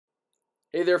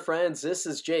Hey there, friends. This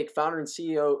is Jake, founder and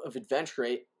CEO of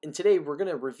AdventureRate, and today we're going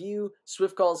to review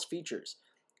SwiftCall's features.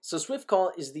 So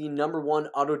SwiftCall is the #1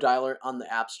 auto dialer on the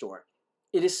App Store.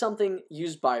 It is something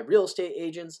used by real estate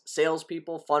agents,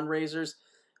 salespeople, fundraisers,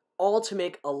 all to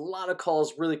make a lot of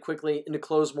calls really quickly and to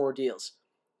close more deals.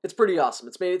 It's pretty awesome.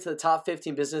 It's made it to the top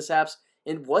 15 business apps,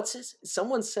 and what's this?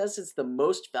 Someone says it's the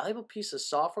most valuable piece of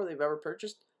software they've ever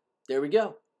purchased. There we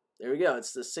go. There we go.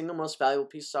 It's the single most valuable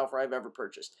piece of software I've ever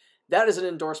purchased. That is an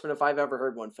endorsement if I've ever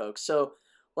heard one, folks. So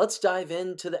let's dive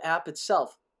into the app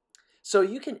itself. So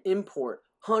you can import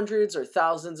hundreds or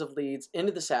thousands of leads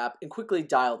into this app and quickly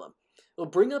dial them.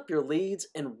 It'll bring up your leads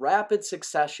in rapid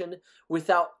succession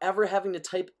without ever having to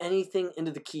type anything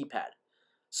into the keypad.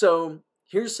 So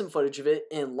here's some footage of it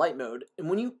in light mode. And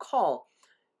when you call,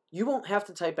 you won't have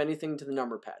to type anything to the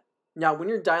number pad. Now, when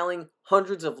you're dialing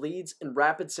hundreds of leads in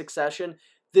rapid succession,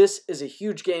 this is a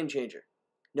huge game changer.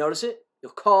 Notice it?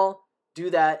 You'll call,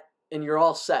 do that, and you're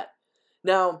all set.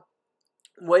 Now,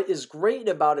 what is great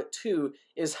about it too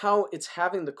is how it's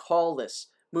having the call list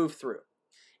move through.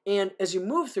 And as you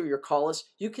move through your call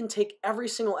list, you can take every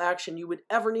single action you would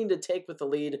ever need to take with the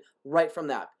lead right from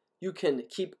that. You can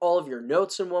keep all of your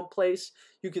notes in one place.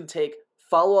 You can take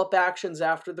follow-up actions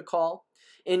after the call.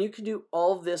 And you can do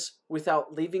all of this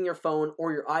without leaving your phone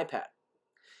or your iPad.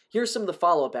 Here's some of the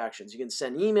follow-up actions. You can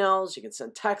send emails, you can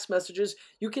send text messages,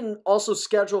 you can also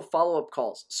schedule follow-up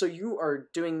calls. So you are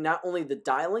doing not only the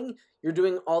dialing, you're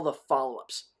doing all the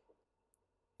follow-ups.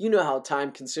 You know how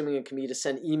time-consuming it can be to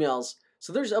send emails,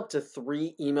 so there's up to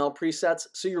 3 email presets,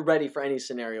 so you're ready for any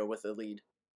scenario with a lead.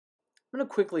 I'm going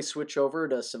to quickly switch over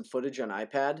to some footage on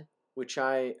iPad, which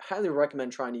I highly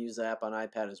recommend trying to use the app on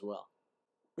iPad as well.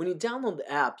 When you download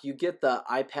the app, you get the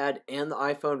iPad and the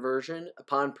iPhone version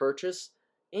upon purchase,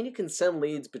 and you can send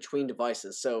leads between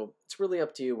devices, so it's really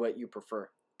up to you what you prefer.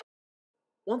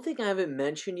 One thing I haven't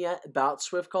mentioned yet about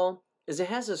SwiftCall is it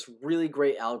has this really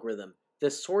great algorithm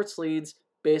that sorts leads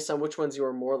based on which ones you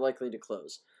are more likely to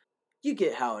close. You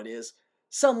get how it is.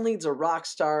 Some leads are rock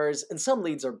stars and some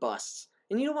leads are busts,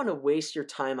 and you don't want to waste your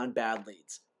time on bad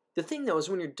leads. The thing though is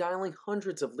when you're dialing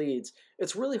hundreds of leads,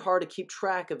 it's really hard to keep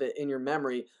track of it in your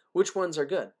memory which ones are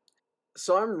good.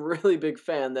 So I'm a really big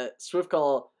fan that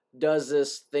SwiftCall does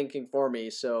this thinking for me,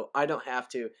 so I don't have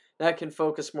to, and I can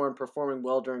focus more on performing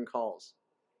well during calls.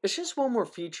 It's just one more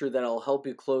feature that'll help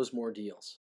you close more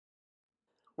deals.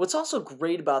 What's also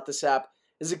great about this app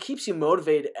is it keeps you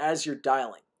motivated as you're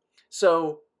dialing.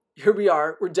 So here we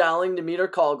are, we're dialing to meet our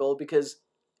call goal because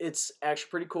it's actually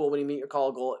pretty cool when you meet your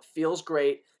call goal. It feels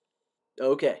great.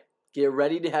 Okay, get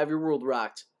ready to have your world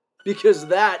rocked because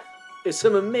that is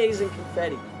some amazing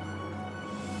confetti.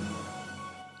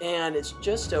 And it's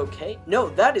just okay. No,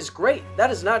 that is great.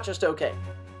 That is not just okay.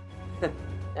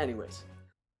 Anyways.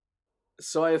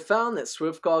 So I have found that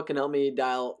SwiftCall can help me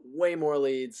dial way more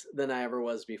leads than I ever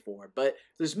was before. But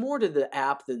there's more to the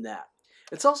app than that.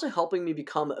 It's also helping me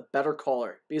become a better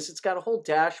caller because it's got a whole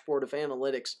dashboard of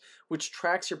analytics which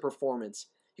tracks your performance.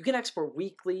 You can export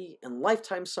weekly and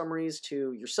lifetime summaries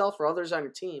to yourself or others on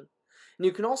your team. And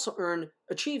you can also earn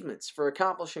achievements for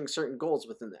accomplishing certain goals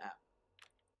within the app.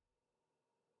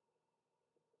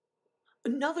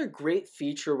 Another great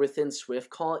feature within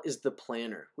SwiftCall is the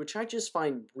planner, which I just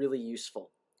find really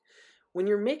useful. When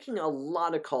you're making a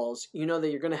lot of calls, you know that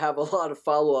you're going to have a lot of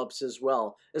follow-ups as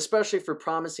well, especially for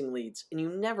promising leads, and you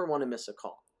never want to miss a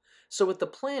call. So with the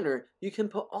planner, you can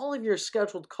put all of your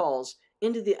scheduled calls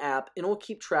into the app and it will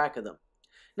keep track of them.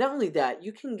 Not only that,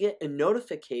 you can get a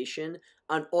notification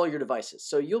on all your devices.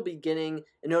 So you'll be getting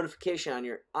a notification on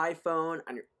your iPhone,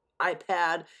 on your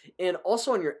iPad, and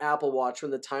also on your Apple Watch when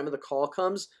the time of the call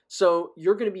comes. So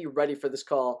you're going to be ready for this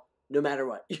call no matter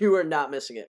what. You are not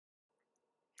missing it.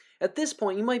 At this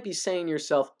point, you might be saying to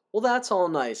yourself, well, that's all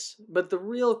nice, but the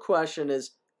real question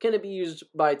is, can it be used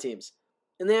by teams?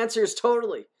 And the answer is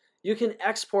totally. You can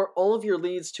export all of your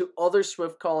leads to other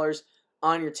Swift callers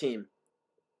on your team.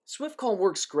 SwiftCall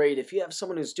works great if you have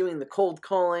someone who's doing the cold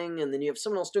calling and then you have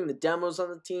someone else doing the demos on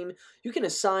the team. You can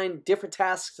assign different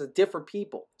tasks to different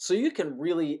people. So you can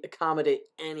really accommodate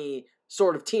any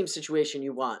sort of team situation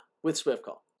you want with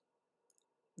SwiftCall.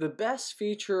 The best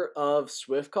feature of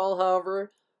SwiftCall,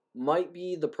 however, might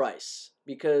be the price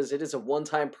because it is a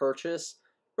one-time purchase.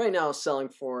 Right now it's selling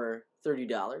for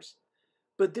 $30.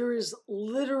 But there is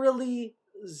literally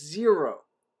 0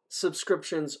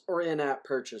 subscriptions or in-app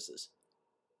purchases.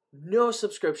 No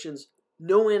subscriptions,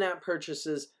 no in-app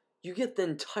purchases. You get the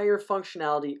entire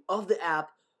functionality of the app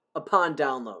upon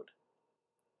download.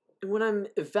 And when I'm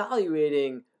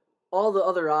evaluating all the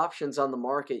other options on the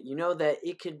market, you know that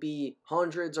it could be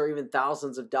hundreds or even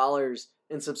thousands of dollars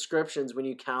in subscriptions when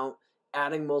you count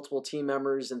adding multiple team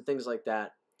members and things like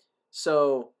that.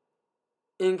 So,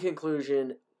 in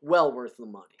conclusion, well worth the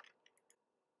money.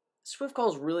 SwiftCall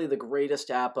is really the greatest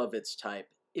app of its type.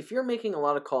 If you're making a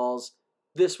lot of calls,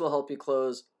 this will help you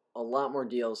close a lot more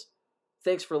deals.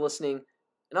 Thanks for listening,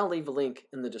 and I'll leave a link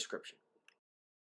in the description.